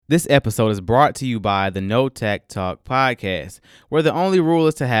This episode is brought to you by the No Tact Talk podcast, where the only rule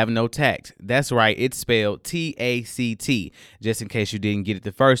is to have no tact. That's right, it's spelled T-A-C-T, just in case you didn't get it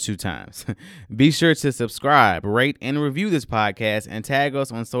the first two times. Be sure to subscribe, rate, and review this podcast, and tag us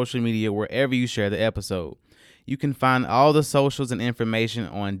on social media wherever you share the episode. You can find all the socials and information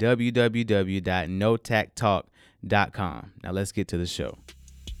on www.notacttalk.com. Now let's get to the show.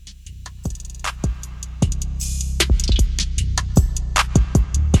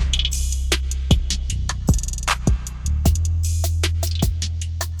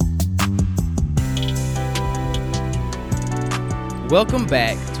 Welcome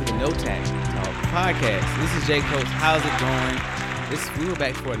back to the No Tact Talk podcast. This is Jay Coates. How's it going? We were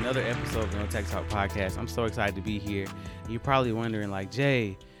back for another episode of the No Tact Talk podcast. I'm so excited to be here. You're probably wondering, like,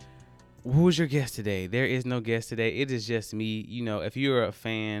 Jay, who's your guest today? There is no guest today. It is just me. You know, if you're a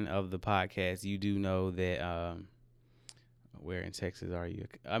fan of the podcast, you do know that. Where in Texas are you?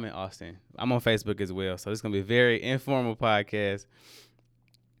 I'm in Austin. I'm on Facebook as well, so it's gonna be a very informal podcast.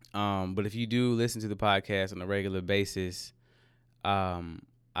 But if you do listen to the podcast on a regular basis,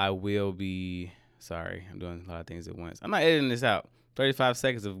 I will be sorry. I'm doing a lot of things at once. I'm not editing this out. 35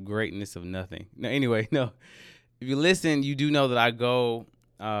 seconds of greatness of nothing. No, anyway, no. If you listen, you do know that I go.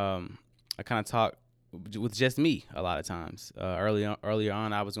 I kind of talk with just me a lot of times. Earlier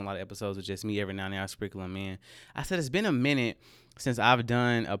on, I was doing a lot of episodes with just me. Every now and then, I sprinkle them in. I said it's been a minute since I've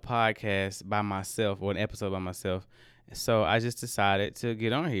done a podcast by myself or an episode by myself. So I just decided to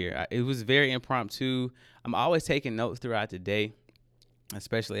get on here. It was very impromptu. I'm always taking notes throughout the day,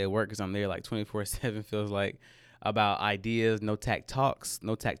 especially at work, because I'm there like 24/7, feels like, about ideas. No Tact Talks.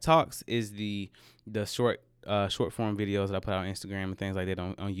 No Tact Talks is the short form videos that I put out on Instagram and things like that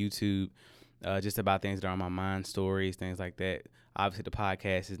on YouTube, just about things that are on my mind, stories, things like that. Obviously, the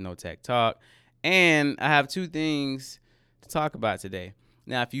podcast is No Tact Talk, and I have two things to talk about today.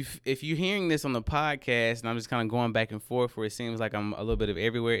 Now, if you're hearing this on the podcast and I'm just kind of going back and forth where it seems like I'm a little bit of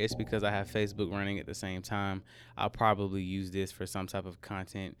everywhere, it's because I have Facebook running at the same time. I'll probably use this for some type of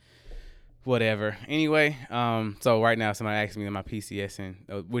content, whatever. Anyway, so right now somebody asked me, am I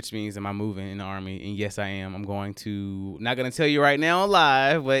PCSing, which means am I moving in the Army? And yes, I am. I'm not going to tell you right now on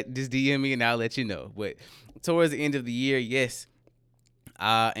live, but just DM me and I'll let you know. But towards the end of the year, yes,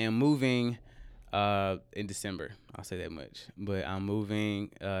 I am moving in December. I'll say that much. But I'm moving.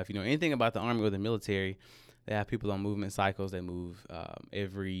 If you know anything about the Army or the military, they have people on movement cycles. They move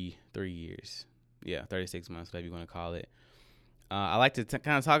every 3 years. Yeah, 36 months, whatever you want to call it. I like to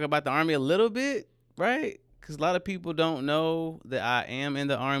kind of talk about the Army a little bit, right? Because a lot of people don't know that I am in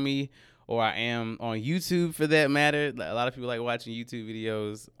the Army, or I am on YouTube for that matter. A lot of people like watching YouTube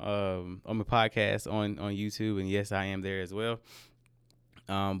videos on my podcast on YouTube, and yes, I am there as well.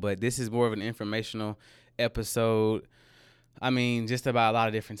 But this is more of an informational episode. I mean, just about a lot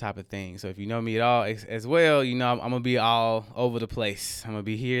of different type of things. So if you know me at all as well, you know I'm going to be all over the place. I'm going to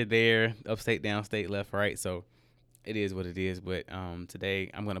be here, there, upstate, downstate, left, right. So it is what it is. But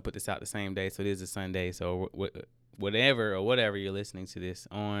today I'm going to put this out the same day. So it is a Sunday. So whatever you're listening to this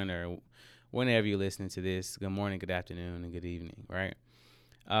on, or whenever you're listening to this, good morning, good afternoon, and good evening, right?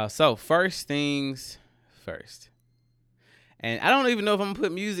 So first things first. And I don't even know if I'm going to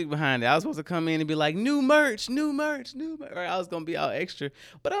put music behind it. I was supposed to come in and be like, new merch. Right? I was going to be all extra.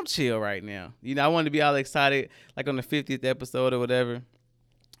 But I'm chill right now. You know, I wanted to be all excited, like on the 50th episode or whatever.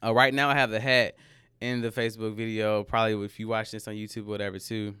 Right now I have the hat in the Facebook video. Probably if you watch this on YouTube or whatever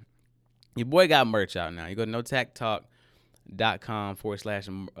too. Your boy got merch out now. You go to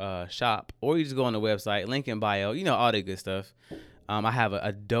notacttalk.com/shop. Or you just go on the website, link in bio. You know, all that good stuff. I have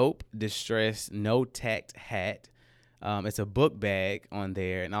a dope, distressed, no tact hat. It's a book bag on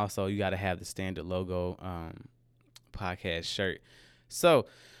there, and also you got to have the standard logo podcast shirt. So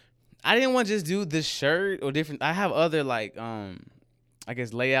I didn't want to just do this shirt or different. I have other I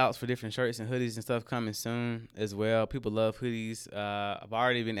guess layouts for different shirts and hoodies and stuff coming soon as well. People love hoodies. I've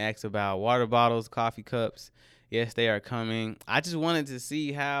already been asked about water bottles, coffee cups. Yes, they are coming. I just wanted to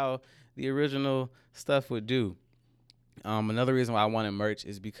see how the original stuff would do. Another reason why I wanted merch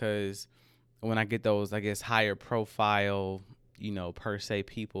is because when I get those, I guess, higher profile, you know, per se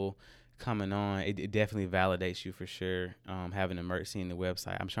people coming on, it definitely validates you for sure. Having a merch in the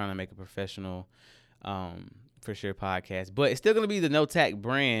website. I'm trying to make a professional, for sure, podcast, but it's still going to be the No Tact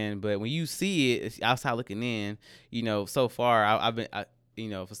brand. But when you see it, it's outside looking in, you know, so far I've been, you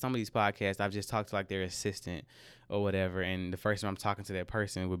know, for some of these podcasts, I've just talked to like their assistant or whatever. And the first time I'm talking to that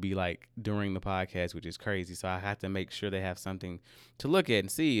person would be like during the podcast, which is crazy. So I have to make sure they have something to look at and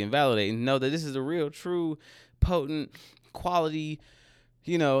see and validate and know that this is a real, true, potent, quality,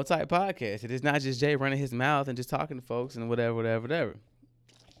 you know, type podcast. It is not just Jay running his mouth and just talking to folks and whatever.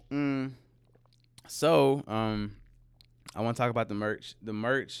 Mm, so, I want to talk about the merch. The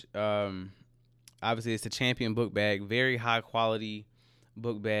merch, obviously, it's the Champion book bag, very high quality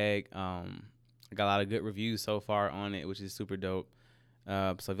book bag. I got a lot of good reviews so far on it, which is super dope.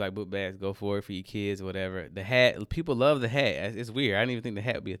 So if you like book bags, go for it for your kids or whatever. The hat, people love the hat. It's weird. I didn't even think the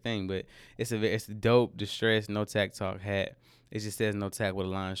hat would be a thing, but it's a dope, distressed, no tack talk hat. It just says no tack with a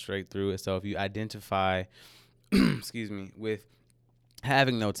line straight through it. So if you identify, excuse me, with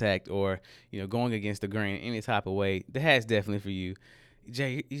having no tact or going against the grain in any type of way, the hat's definitely for you.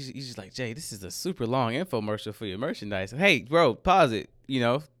 Jay, he's just like, Jay, this is a super long infomercial for your merchandise. Hey, bro, pause it.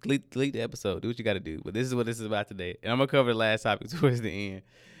 Delete the episode. Do what you got to do. But this is what this is about today. And I'm going to cover the last topic towards the end.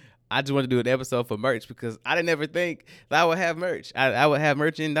 I just want to do an episode for merch because I didn't ever think that I would have merch. I would have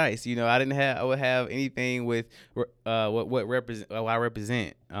merchandise. I would have anything with what I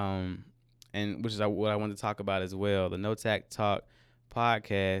represent. And which is what I wanted to talk about as well. The No Tack Talk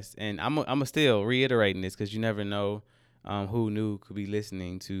podcast. And I'm still reiterating this because you never know who new could be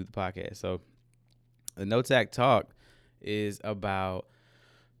listening to the podcast. So the No Tack Talk is about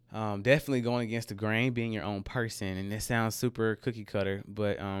definitely going against the grain, being your own person. And this sounds super cookie cutter,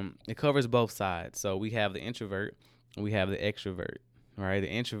 but it covers both sides. So we have the introvert and we have the extrovert, right? The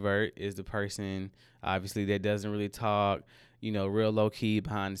introvert is the person, obviously, that doesn't really talk, real low key,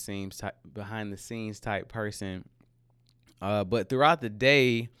 behind the scenes type person. But throughout the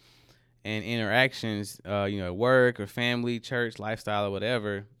day and interactions, work or family, church, lifestyle, or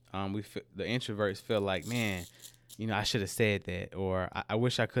whatever, the introverts feel like, man, I should have said that, or I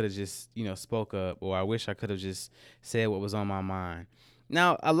wish I could have just, spoke up, or I wish I could have just said what was on my mind.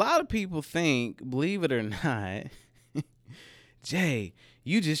 Now, a lot of people think, believe it or not, Jay,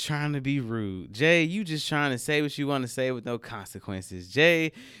 you just trying to be rude. Jay, you just trying to say what you want to say with no consequences.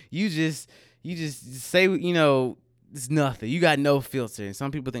 Jay, you just say, it's nothing. You got no filter. And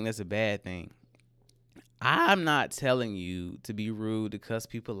some people think that's a bad thing. I'm not telling you to be rude, to cuss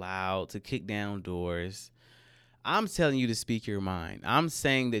people out, to kick down doors. I'm telling you to speak your mind. I'm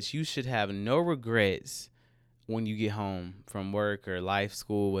saying that you should have no regrets when you get home from work or life,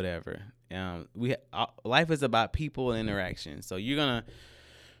 school, whatever. Life is about people and interaction. So you're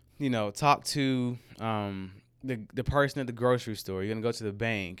gonna, talk to the person at the grocery store. You're gonna go to the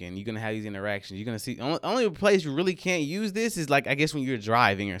bank, and you're gonna have these interactions. You're gonna see only place you really can't use this is like, I guess, when you're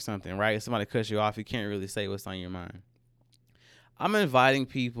driving or something, right? If somebody cuts you off, you can't really say what's on your mind. I'm inviting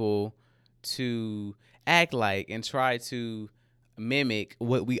people to act like and try to mimic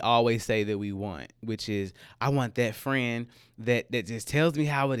what we always say that we want, which is, I want that friend that just tells me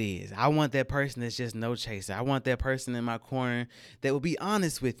how it is. I want that person that's just no chaser. I want that person in my corner that will be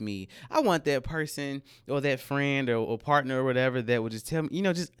honest with me. I want that person or that friend or partner or whatever that will just tell me,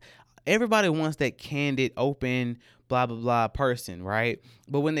 just everybody wants that candid, open, blah, blah, blah person, right?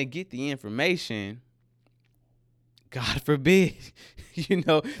 But when they get the information, God forbid,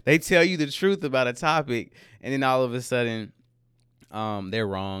 they tell you the truth about a topic, and then all of a sudden, they're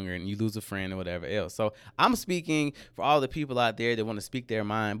wrong, and you lose a friend or whatever else. So I'm speaking for all the people out there that want to speak their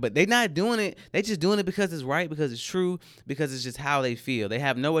mind, but they're not doing it. They just doing it because it's right, because it's true, because it's just how they feel. They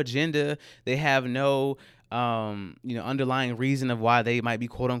have no agenda. They have no, underlying reason of why they might be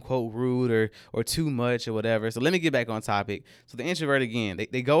quote unquote rude or too much or whatever. So let me get back on topic. So the introvert again,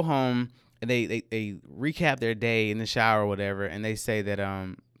 they go home and they recap their day in the shower or whatever, and they say that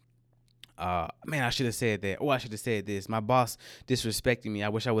man, I should have said that. Oh, I should have said this. My boss disrespecting me. I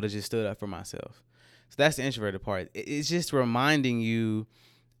wish I would have just stood up for myself. So that's the introverted part. It's just reminding you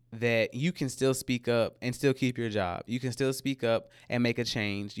that you can still speak up and still keep your job. You can still speak up and make a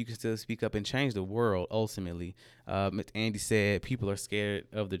change. You can still speak up and change the world, ultimately. Andy said people are scared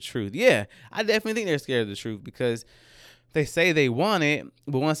of the truth. Yeah, I definitely think they're scared of the truth because they say they want it,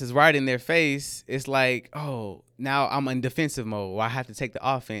 but once it's right in their face, it's like, oh, now I'm in defensive mode where I have to take the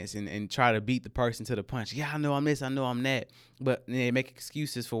offense and try to beat the person to the punch. Yeah, I know I'm this, I know I'm that. But they make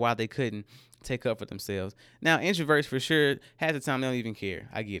excuses for why they couldn't take up for themselves. Now, introverts for sure, half the time they don't even care.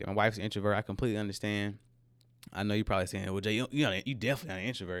 I get it. My wife's an introvert. I completely understand. I know you're probably saying, well, Jay, you definitely are an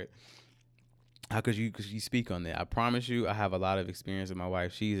introvert. How could you speak on that? I promise you, I have a lot of experience with my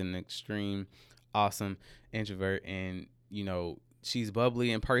wife. She's an extreme, awesome introvert, and she's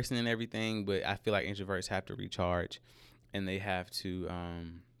bubbly in person and everything, but I feel like introverts have to recharge, and they have to,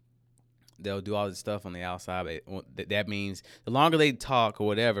 they'll do all this stuff on the outside. But that means the longer they talk or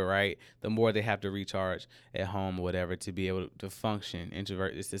whatever, right, the more they have to recharge at home or whatever to be able to function.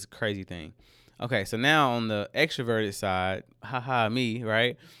 Introvert, it's this crazy thing. Okay, so now on the extroverted side, me,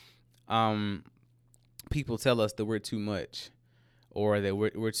 right, people tell us that we're too much, or that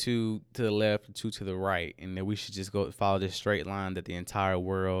we're two to the left, two to the right, and that we should just go follow this straight line that the entire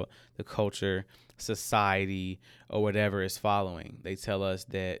world, the culture, society, or whatever is following. They tell us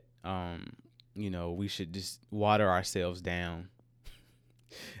that, we should just water ourselves down.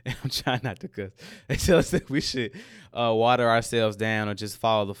 And I'm trying not to cuss. They tell us that we should water ourselves down or just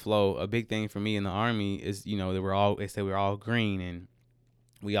follow the flow. A big thing for me in the Army is, that they say we're all green and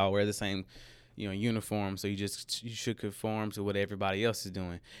we all wear the same uniform, so you should conform to what everybody else is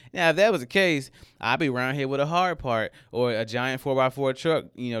doing. Now, if that was the case, I'd be around here with a hard part or a giant 4x4 truck,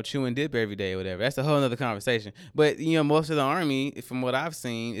 chewing dip every day or whatever. That's a whole other conversation. But, most of the Army, from what I've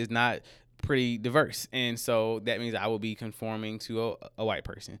seen, is not pretty diverse. And so that means I will be conforming to a white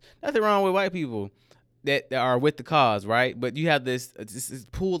person. Nothing wrong with white people that are with the cause, right? But you have this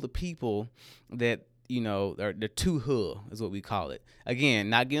pool of people that, the too hood is what we call it. Again,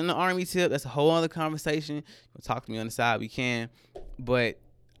 not getting the Army tip. That's a whole other conversation. You'll talk to me on the side. We can. But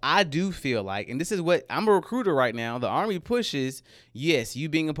I do feel like, and this is what, I'm a recruiter right now. The Army pushes, yes, you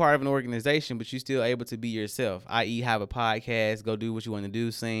being a part of an organization, but you're still able to be yourself, i.e. have a podcast, go do what you want to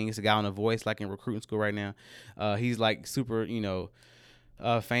do, sing. It's a guy on The Voice, like in recruiting school right now. He's like super,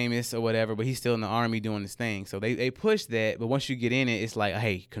 famous or whatever, but he's still in the Army doing his thing. So they push that, but once you get in it, it's like,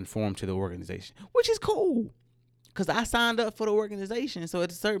 hey, conform to the organization, which is cool, because I signed up for the organization. So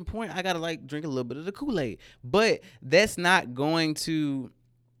at a certain point, I got to like drink a little bit of the Kool-Aid, but that's not going to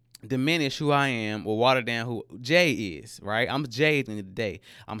diminish who I am or water down who Jay is, right? I'm Jay at the end of the day.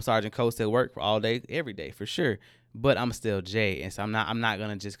 I'm Sergeant Coast at work for all day, every day, for sure. But I'm still Jay, and so I'm not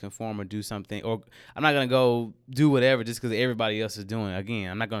gonna just conform or do something, or I'm not gonna go do whatever just because everybody else is doing. Again,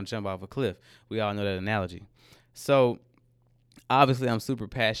 I'm not gonna jump off a cliff. We all know that analogy. So obviously, I'm super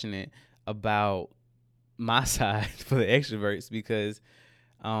passionate about my side for the extroverts because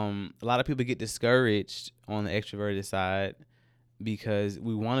a lot of people get discouraged on the extroverted side because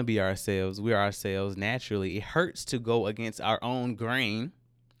we want to be ourselves. We're ourselves naturally. It hurts to go against our own grain.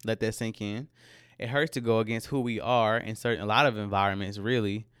 Let that sink in. It hurts to go against who we are in a lot of environments,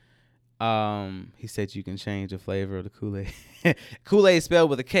 really. He said you can change the flavor of the Kool-Aid. Kool-Aid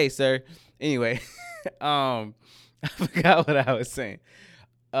spelled with a K, sir. Anyway, I forgot what I was saying.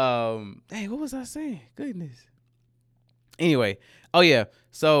 Hey, what was I saying? Goodness. Anyway, oh yeah.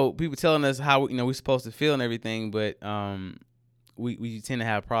 So people telling us how we're supposed to feel and everything, but we tend to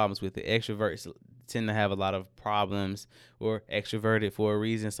have problems with it. Extroverts tend to have a lot of problems, or extroverted for a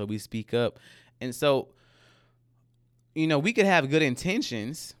reason, so we speak up. And so, we could have good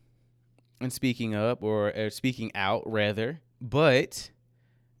intentions in speaking up or speaking out, rather, but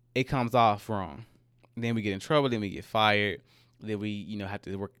it comes off wrong. Then we get in trouble. Then we get fired. Then we, have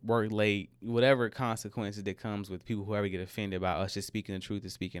to work late. Whatever consequences that comes with people who ever get offended about us just speaking the truth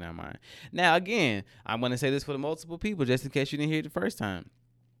and speaking our mind. Now, again, I'm going to say this for the multiple people, just in case you didn't hear it the first time.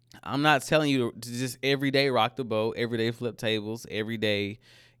 I'm not telling you to just every day rock the boat, every day flip tables, every day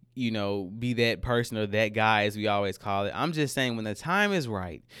be that person or that guy, as we always call it. I'm just saying when the time is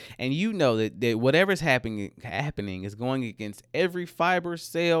right and that whatever's happening is going against every fiber,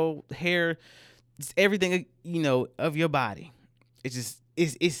 cell, hair, just everything, of your body. It's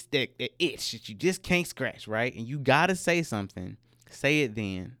that itch that you just can't scratch, right? And you got to say something. Say it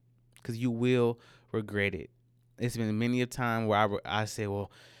then, because you will regret it. It's been many a time where I say,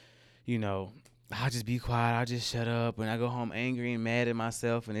 well, I'll just be quiet. I'll just shut up. And I go home angry and mad at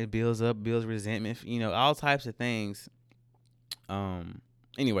myself, and it builds resentment, all types of things.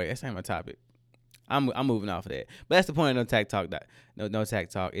 Anyway, that's not my topic. I'm moving off of that. But that's the point of No Tact Talk. No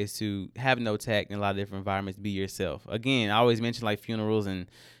Tact Talk is to have no tact in a lot of different environments. Be yourself. Again, I always mention like funerals and,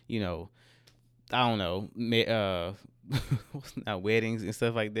 I don't know, not weddings and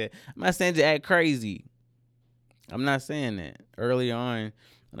stuff like that. I'm not saying to act crazy. I'm not saying that. Early on,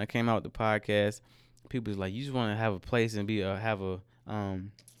 when I came out with the podcast, people was like, you just want to have a place and have a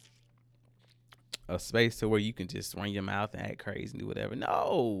space to where you can just run your mouth and act crazy and do whatever.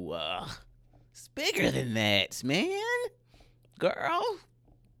 No, it's bigger than that, man. Girl.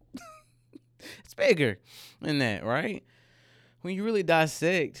 It's bigger than that, right? When you really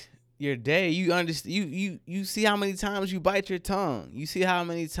dissect your day, you understand. You see how many times you bite your tongue. You see how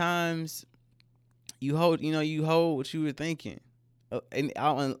many times you hold what you were thinking. In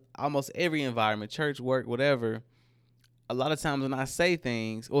almost every environment, church, work, whatever, a lot of times when I say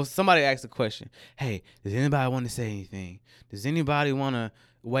things, or somebody asks a question, hey, does anybody want to say anything? Does anybody want to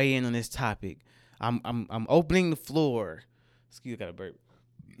weigh in on this topic? I'm opening the floor. Excuse me, I got a burp.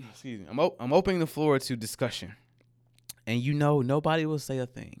 Excuse me. I'm opening the floor to discussion. And nobody will say a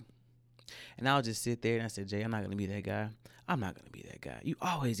thing. And I'll just sit there and I said, Jay, I'm not going to be that guy. I'm not going to be that guy. You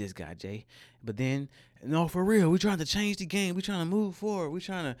always this guy, Jay. But then, no, for real, we're trying to change the game. We're trying to move forward. We're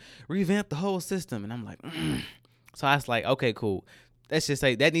trying to revamp the whole system. And I'm like, So I was like, okay, cool. Let's just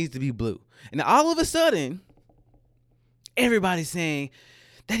say that needs to be blue. And all of a sudden, everybody's saying,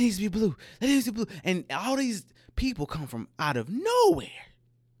 that needs to be blue. That needs to be blue. And all these people come from out of nowhere.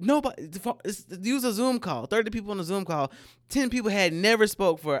 Nobody, use a Zoom call, 30 people on a Zoom call, 10 people had never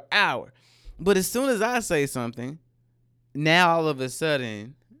spoke for an hour. But as soon as I say something, now all of a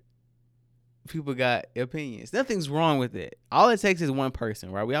sudden, people got opinions. Nothing's wrong with it. All it takes is one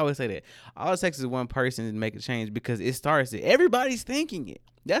person, right? We always say that. All it takes is one person to make a change because it starts it. Everybody's thinking it.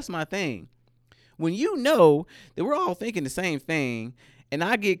 That's my thing. When you know that we're all thinking the same thing, and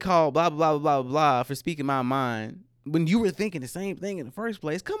I get called blah, blah, blah, blah, blah for speaking my mind, when you were thinking the same thing in the first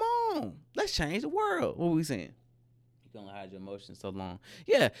place, come on. Let's change the world. What are we saying? You don't hide your emotions so long.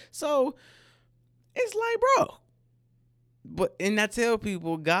 Yeah, so it's like, bro. And I tell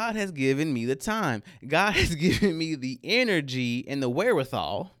people, God has given me the time. God has given me the energy and the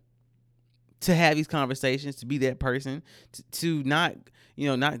wherewithal to have these conversations, to be that person, to not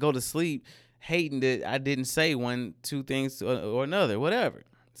go to sleep hating that I didn't say two things or another, whatever.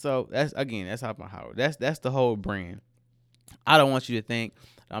 So that's how my Howard. That's the whole brand. I don't want you to think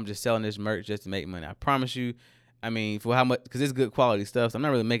I'm just selling this merch just to make money. I promise you. I mean, for how much, because it's good quality stuff. So I'm not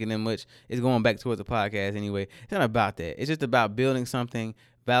really making that much. It's going back towards the podcast anyway. It's not about that. It's just about building something,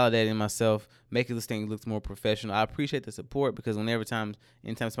 validating myself, making this thing look more professional. I appreciate the support because anytime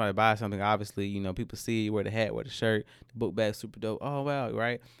somebody buys something, obviously, people see you wear the hat, wear the shirt, the book bag, super dope. Oh, wow,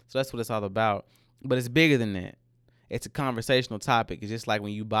 right? So that's what it's all about. But it's bigger than that. It's a conversational topic. It's just like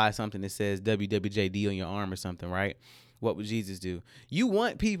when you buy something that says WWJD on your arm or something, right? What would Jesus do? You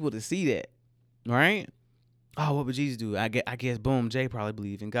want people to see that, right? Oh, what would Jesus do? I guess, boom, Jay probably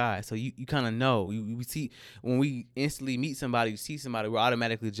believe in God. So you kind of know. We see when we instantly meet somebody, you see somebody, we're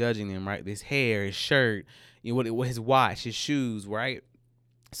automatically judging them, right? His hair, his shirt, what his watch, his shoes, right?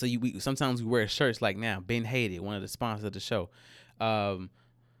 So sometimes we wear shirts like now, Ben Hated, one of the sponsors of the show.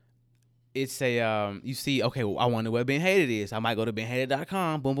 It's you see, okay, well, I wonder what Ben Hated is. I might go to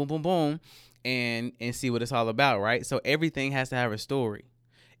benhated.com, boom, boom, boom, boom, and see what it's all about, right? So everything has to have a story.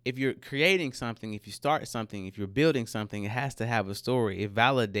 If you're creating something, if you start something, if you're building something, it has to have a story. It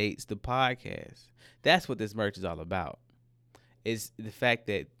validates the podcast. That's what this merch is all about. It's the fact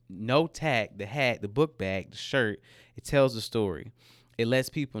that no tag, the hat, the book bag, the shirt, it tells a story. It lets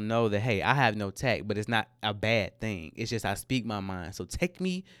people know that, hey, I have no tag, but it's not a bad thing. It's just I speak my mind. So take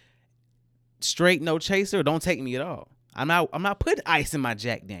me straight, no chaser, or don't take me at all. I'm not putting ice in my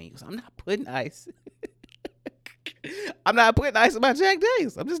Jack Daniels. I'm not putting ice. I'm not putting ice in my Jack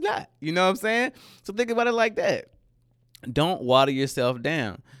Daniels. I'm just not. You know what I'm saying? So think about it like that. Don't water yourself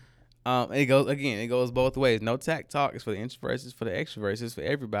down. It goes both ways. No tack talk is for the introverts, it's for the extroverts, it's for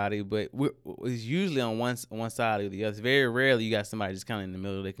everybody. But it's usually on one side or the other. Very rarely you got somebody just kind of in the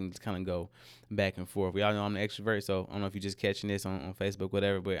middle. They can just kind of go back and forth. We all know I'm an extrovert, so I don't know if you're just catching this on Facebook,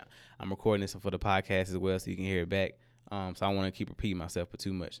 whatever. But I'm recording this for the podcast as well, so you can hear it back. So I want to keep repeating myself for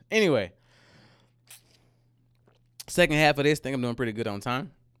too much. Anyway. Second half of this, think I'm doing pretty good on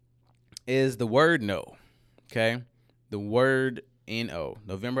time, is the word no. Okay? The word N-O.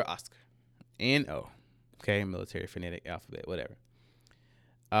 November Oscar. N-O. Okay? Military phonetic alphabet, whatever.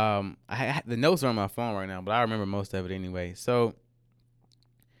 The notes are on my phone right now, but I remember most of it anyway. So,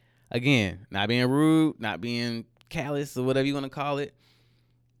 again, not being rude, not being callous, or whatever you want to call it.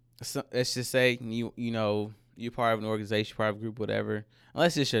 So, let's just say, you're part of an organization, part of a group, whatever.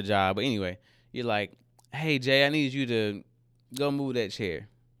 Unless it's your job. But anyway, you're like, hey, Jay, I need you to go move that chair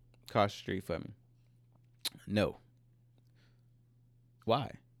across the street for me. No.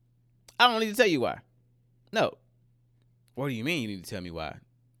 Why? I don't need to tell you why. No. What do you mean you need to tell me why?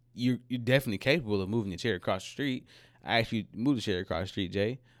 You're definitely capable of moving the chair across the street. I asked you to move the chair across the street,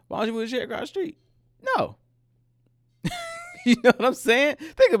 Jay. Why don't you move the chair across the street? No. You know what I'm saying?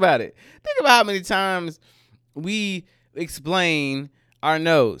 Think about it. Think about how many times we explain our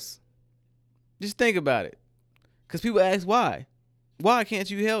no's. Just think about it. Because people ask why. Why can't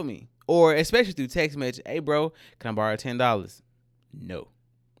you help me? Or especially through text message. Hey, bro, can I borrow $10? No.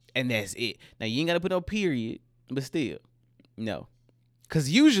 And that's it. Now, you ain't got to put no period. But still, no.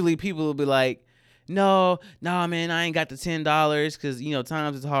 Because usually people will be like, no, man, I ain't got the $10 because,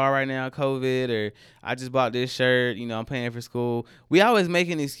 times is hard right now, COVID, or I just bought this shirt, I'm paying for school. We always make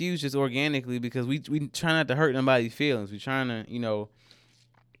an excuse just organically because we try not to hurt nobody's feelings. We trying to,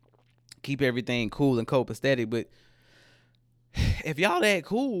 keep everything cool and copacetic, but if y'all that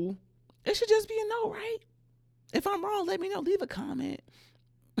cool, it should just be a no, right? If I'm wrong, let me know. Leave a comment.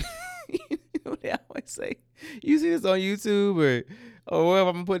 say, you see this on YouTube or wherever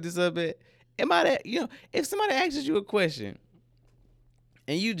I'm gonna put this up at. Am I that, if somebody asks you a question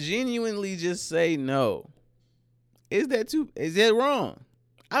and you genuinely just say no, is that wrong?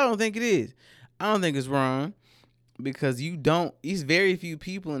 I don't think it is. I don't think it's wrong because there's very few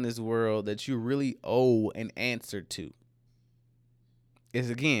people in this world that you really owe an answer to. It's,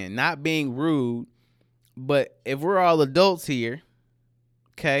 again, not being rude, but if we're all adults here,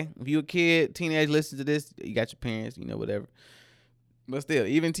 okay, if you a kid, teenage, listen to this, you got your parents, whatever. But still,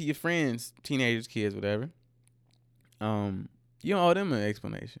 even to your friends, teenagers, kids, whatever, you don't owe them an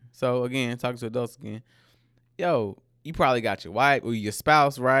explanation. So again, talking to adults again, yo, you probably got your wife or your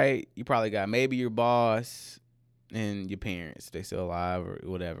spouse, right? You probably got maybe your boss and your parents, they still alive or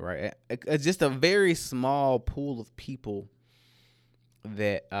whatever, right? It's just a very small pool of people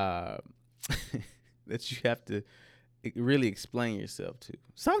that that you have to really explain yourself to.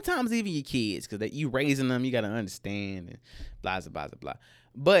 Sometimes even your kids, because you raising them, you got to understand and blah, blah, blah, blah.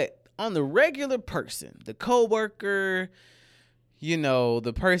 But on the regular person, the coworker,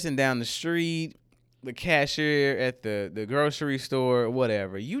 the person down the street, the cashier at the grocery store,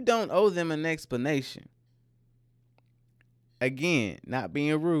 whatever, you don't owe them an explanation. Again, not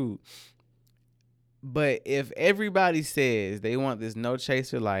being rude. But if everybody says they want this no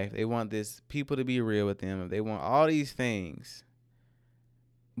chaser life, they want this people to be real with them, they want all these things,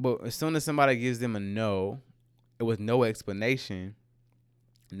 but as soon as somebody gives them a no with no explanation,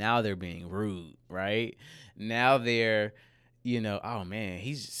 now they're being rude, right? Now they're, oh man,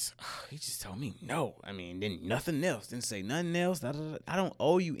 he just told me no. I mean, then nothing else. Didn't say nothing else. I don't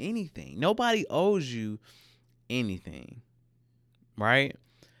owe you anything. Nobody owes you anything, right?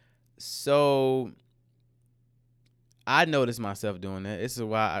 So I noticed myself doing that. This is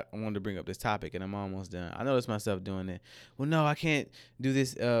why I wanted to bring up this topic, and I'm almost done. I noticed myself doing that. Well, no, I can't do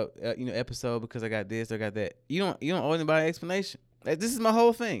this, episode because I got this or got that. You don't owe anybody an explanation. This is my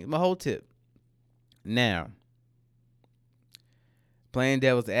whole thing, my whole tip. Now, playing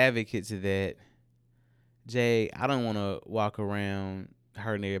devil's advocate to that, Jay, I don't want to walk around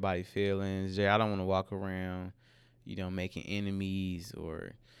hurting everybody's feelings. Jay, I don't want to walk around, making enemies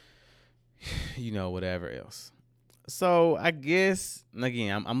or, whatever else. So I guess,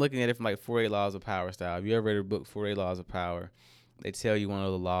 again, I'm looking at it from like 48 Laws of Power style. If you ever read the book 48 Laws of Power, they tell you one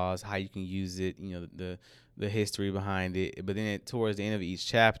of the laws, how you can use it, the history behind it. But then towards the end of each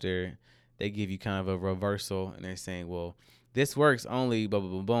chapter, they give you kind of a reversal, and they're saying, well, this works only, boom,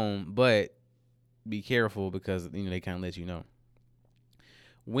 boom, boom, but be careful because, they kind of let you know.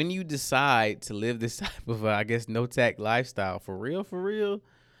 When you decide to live this type of, no tact lifestyle, for real,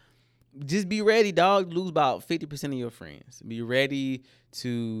 just be ready, dog. Lose about 50% of your friends. Be ready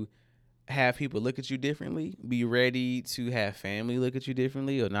to have people look at you differently. Be ready to have family look at you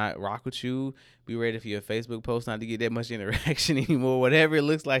differently or not rock with you. Be ready for your Facebook post not to get that much interaction anymore, whatever it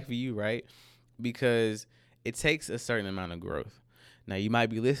looks like for you, right? Because it takes a certain amount of growth. Now, you might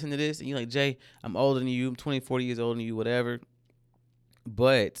be listening to this and you're like, Jay, I'm older than you. I'm 20, 40 years older than you, whatever.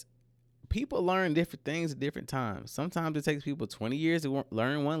 But people learn different things at different times. Sometimes it takes people 20 years to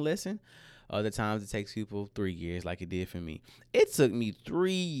learn one lesson. Other times it takes people 3 years, like it did for me. It took me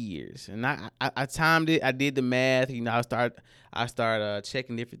 3 years, and I timed it. I did the math. I start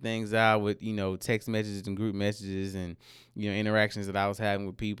checking different things out with text messages and group messages and interactions that I was having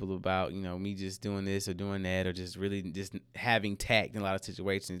with people about me just doing this or doing that or just really just having tact in a lot of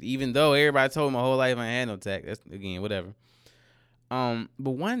situations. Even though everybody told me my whole life I had no tact. That's, again, whatever.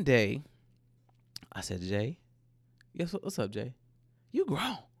 But one day, I said, Jay, guess what's up, Jay? You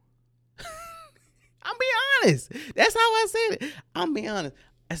grown. I'm being honest. That's how I said it. I'm being honest.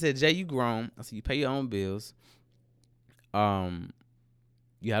 I said, Jay, you grown. I said, you pay your own bills. You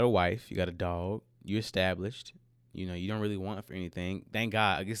got a wife. You got a dog. You established. You don't really want for anything. Thank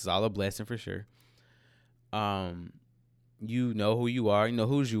God. I guess it's all a blessing for sure. You know who you are. You know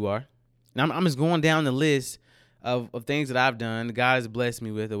whose you are. Now I'm just going down the list of things that I've done, God has blessed me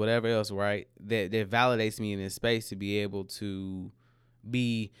with or whatever else, right? That validates me in this space to be able to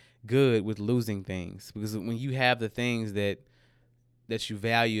be good with losing things. Because when you have the things that you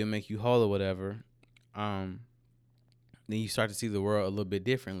value and make you whole or whatever, then you start to see the world a little bit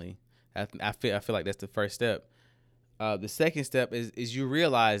differently. I feel like that's the first step. The second step is you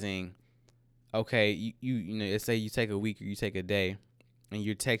realizing, okay, you know, let's say you take a week or you take a day and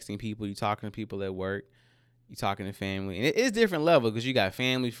you're texting people, you're talking to people at work, you're talking to family, and it's different level because you got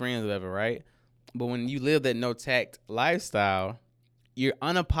family, friends, whatever, right? But when you live that no tact lifestyle, you're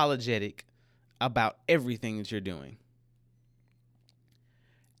unapologetic about everything that you're doing.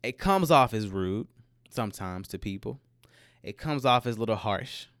 It comes off as rude sometimes to people. It comes off as a little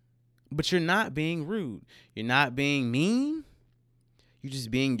harsh, But you're not being rude. You're not being mean. You're just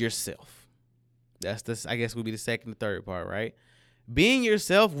being yourself. That's this, I guess, would be the second and third part, right? Being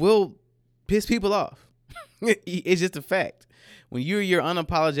yourself will piss people off. It's just a fact. When you're your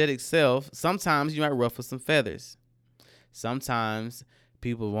unapologetic self, sometimes you might ruffle some feathers. Sometimes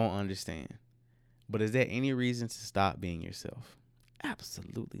people won't understand. But is there any reason to stop being yourself?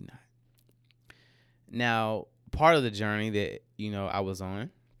 Absolutely not. Now, part of the journey that, I was on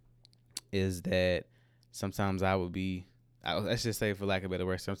is that sometimes I would be, let's just say for lack of a better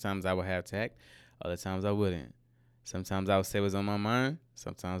word, sometimes I would have tact, other times I wouldn't. Sometimes I would say what's on my mind,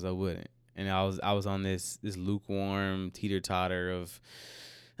 sometimes I wouldn't. And I was on this lukewarm teeter-totter of,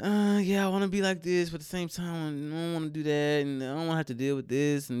 I want to be like this, but at the same time, I don't want to do that, and I don't want to have to deal with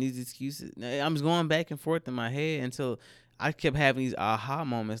this and these excuses. I'm just going back and forth in my head until I kept having these aha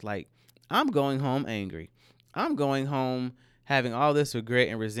moments like, I'm going home angry. I'm going home having all this regret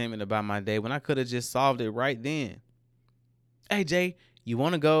and resentment about my day when I could have just solved it right then. Hey, Jay, you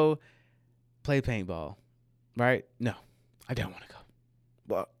want to go play paintball, right? No, I don't want to go.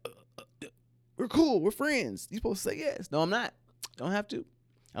 Well, we're cool. We're friends. You're supposed to say yes. No, I'm not. Don't have to.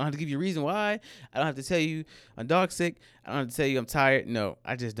 I don't have to give you a reason why. I don't have to tell you I'm dog sick. I don't have to tell you I'm tired. No,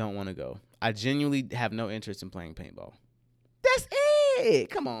 I just don't want to go. I genuinely have no interest in playing paintball. That's it.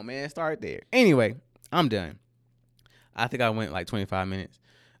 Come on, man. Start there. Anyway, I'm done. I think I went like 25 minutes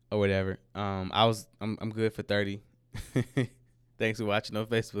or whatever. I'm good for 30. Thanks for watching on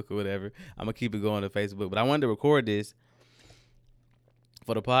Facebook or whatever. I'm gonna keep it going on Facebook, but I wanted to record this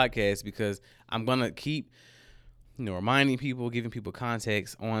for the podcast because I'm gonna keep, reminding people, giving people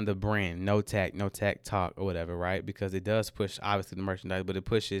context on the brand, No Tact Talk or whatever, right? Because it does push obviously the merchandise, but it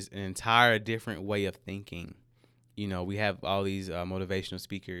pushes an entire different way of thinking. We have all these motivational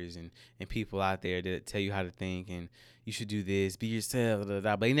speakers and people out there that tell you how to think and you should do this, be yourself,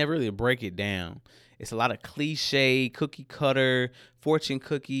 but they never really break it down. It's a lot of cliche, cookie cutter, fortune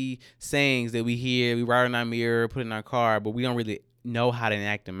cookie sayings that we hear, we write on our mirror, put in our car, but we don't really know how to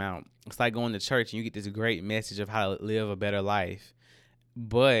enact them out. It's like going to church and you get this great message of how to live a better life.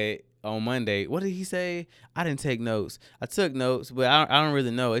 But on Monday, what did he say? I didn't take notes. I took notes, but I don't really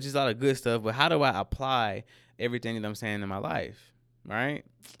know. It's just a lot of good stuff. But how do I apply everything that I'm saying in my life? Right?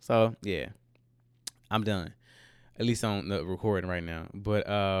 So, yeah, I'm done. At least on the recording right now. But,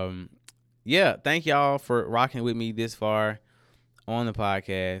 thank y'all for rocking with me this far on the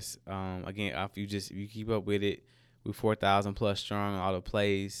podcast. Again, if you keep up with it, we're 4,000 plus strong, all the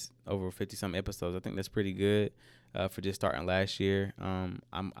plays, over 50-some episodes. I think that's pretty good for just starting last year. I'm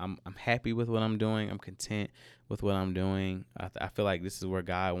happy with what I'm doing. I'm content with what I'm doing. I feel like this is where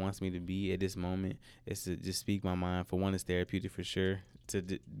God wants me to be at this moment, is to just speak my mind. For one, it's therapeutic for sure to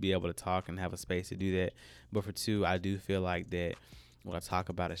be able to talk and have a space to do that. But for two, I do feel like that what I talk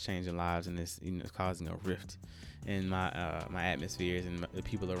about is changing lives and it's causing a rift in my atmospheres and the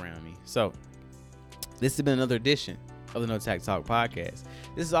people around me. So this has been another edition of the No Tact Talk podcast.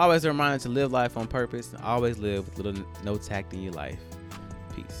 This is always a reminder to live life on purpose and always live with little no tact in your life.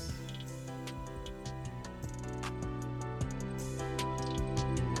 Peace.